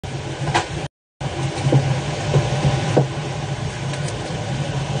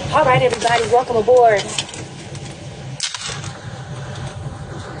All right, everybody, welcome aboard.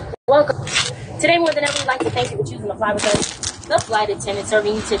 Welcome. Today, more than ever, we'd like to thank you for choosing to fly with us. The flight attendant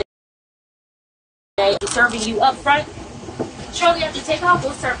serving you today is serving you up front. Shortly after takeoff,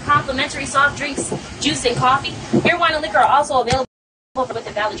 we'll serve complimentary soft drinks, juice, and coffee. Beer, wine, and liquor are also available with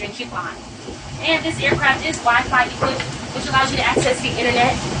a valid drink coupon. And this aircraft is Wi-Fi equipped, which allows you to access the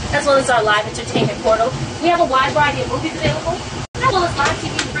internet, as well as our live entertainment portal. We have a wide variety of movies available, as well as live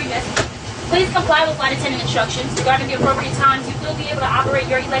TV and free messaging. Please comply with flight attendant instructions. Regarding the appropriate times, you will be able to operate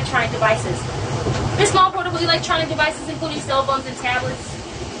your electronic devices. This small portable electronic devices, including cell phones and tablets.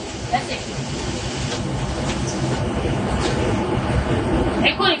 That's it.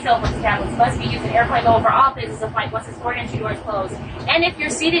 Including cell phones and tablets, must be used in airplane mode for all phases of flight once the port entry door is closed. And if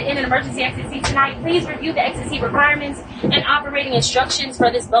you're seated in an emergency exit seat tonight, please review the exit seat requirements and operating instructions for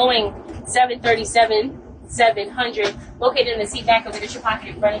this Boeing 737-700 located in the seat back of the your pocket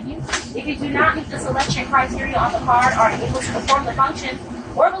in front of you. If you do not meet the selection criteria on the card, are able to perform the function,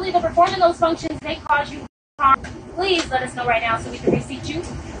 or believe that performing those functions may cause you harm, please let us know right now so we can reseat you.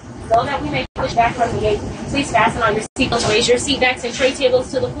 So that we may push back from the gate, please fasten on your seatbelts, raise your seat backs and tray tables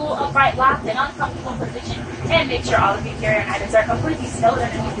to the full upright, locked, and uncomfortable position, and make sure all of your carry-on items are completely stowed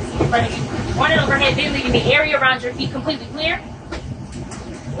underneath the seat in front of you, on an overhead bin, leaving the area around your feet completely clear.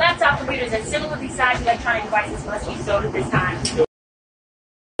 Laptop computers and similarly sized electronic devices must be stowed at this time.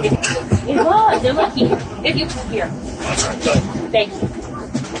 It was. They're lucky. If you here, thank you.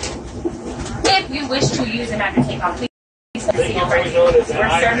 If you wish to use them after takeoff, please. We're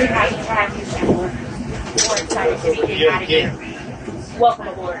certainly happy to have you aboard. We're excited to be here out of here. Welcome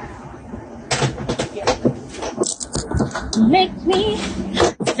aboard. Yeah. Make me.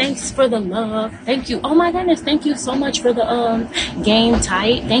 Thanks for the love. Thank you. Oh my goodness. Thank you so much for the game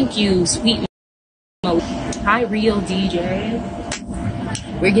tight. Thank you, sweet. Hi, real DJ.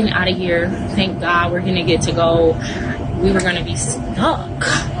 We're getting out of here. Thank God we're gonna get to go. We were gonna be stuck.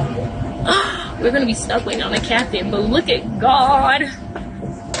 We're going to be stuck waiting on a captain, but look at God.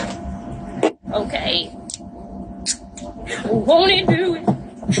 Okay. Won't he do it?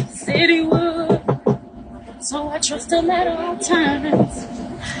 Said he would. So I trust him at all times.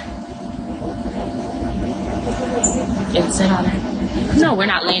 Sit on it. No, we're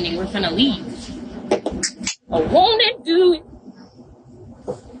not landing. We're going to leave. Oh, won't it do it?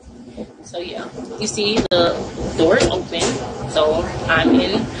 So yeah, you see the door is open. So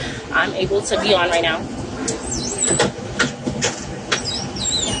I'm able to be on right now.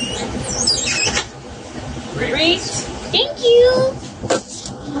 Great. Thank you.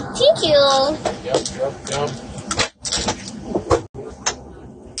 Thank you. Yep.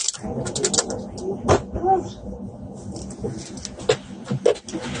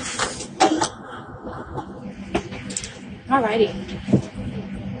 Alrighty.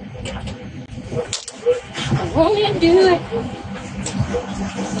 I wanna do it.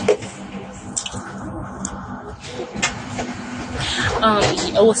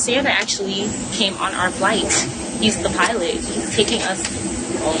 Well, Santa actually came on our flight. He's the pilot. He's taking us.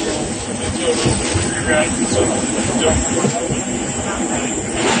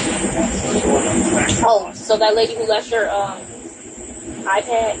 Oh, so that lady who left her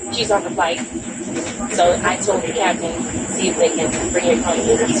iPad, she's on the flight. So I told the captain, see if they can bring it from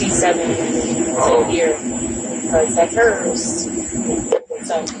C7 to here, because that's hers.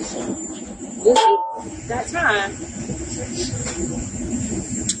 So we'll see. That's fine.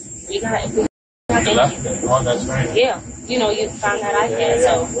 We got it. Oh, that's right. Yeah, you know, you found that iPad,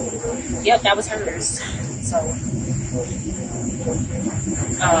 so yep, that was hers. So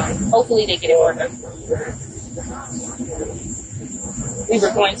hopefully they get it working. We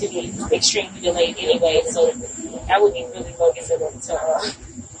were going to be extremely delayed anyway, so that would be really bogus of them to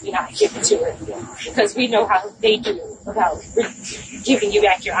not give it to her, because we know how they do about giving you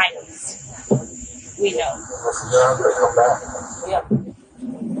back your items. We know. Yep.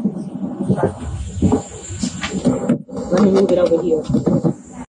 Let me move it over here.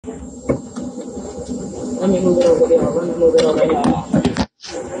 Let me move it over there.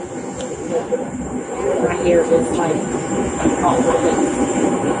 My hair is like all over.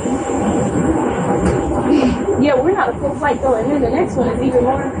 Yeah, we're not a full flight though, and then the next one is even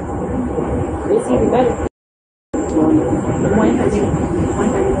more. It's even better. 130.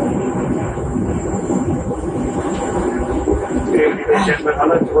 I'd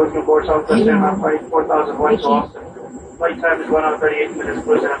like to welcome aboard Southwest Airlines Flight 4001 to Austin. Flight time is 1 hour 38 minutes,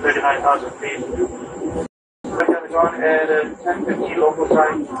 closing at 39,000 feet. Flight time is on at 10:15 local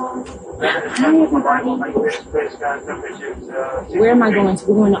time. Where am I going to?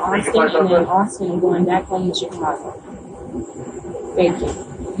 We're going to Austin, and then Austin and going back home to Chicago. Thank you.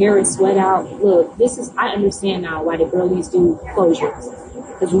 hair is sweat out. Look, I understand now why the girlies do closures.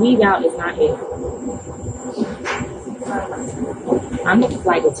 Because weave out is not it. I'm a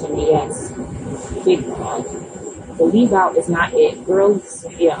flight attendant, yes. Big dog. The leave out is not it. Girls,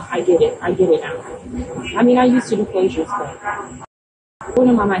 yeah, I get it now. I mean, I used to do closures, but doing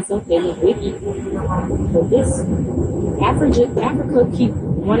them by myself, they look wicked. But this, Africa keep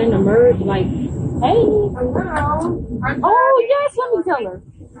wanting to merge, like, hey, oh, yes, let me tell her.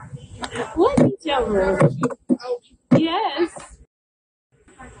 Let me tell her. Yes.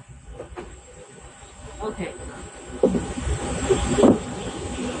 Okay.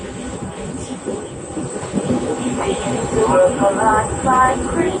 Like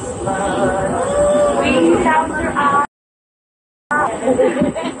Christmas, without your eyes. A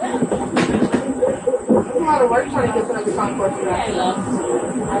lot of work trying to get to the concourse today.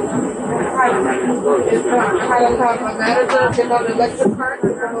 How to have a manager get on the electric cart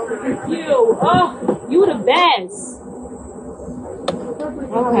and come over here. You the best.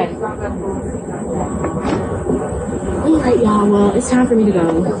 Okay. All right, y'all. Well, it's time for me to go.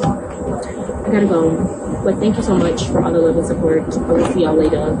 I gotta go. But thank you so much for all the love and support. I will see y'all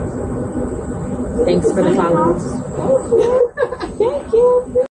later. Thanks for the follows. Thank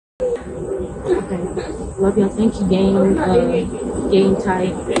you. Okay. Love y'all. Thank you, game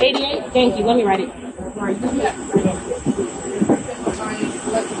type. 88? Thank you. Let me write it.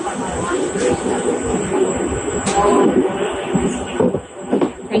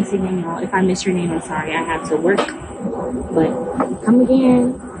 Thanks again, y'all. If I miss your name, I'm sorry. I have to work. But come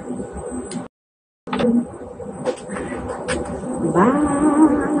again. Bye.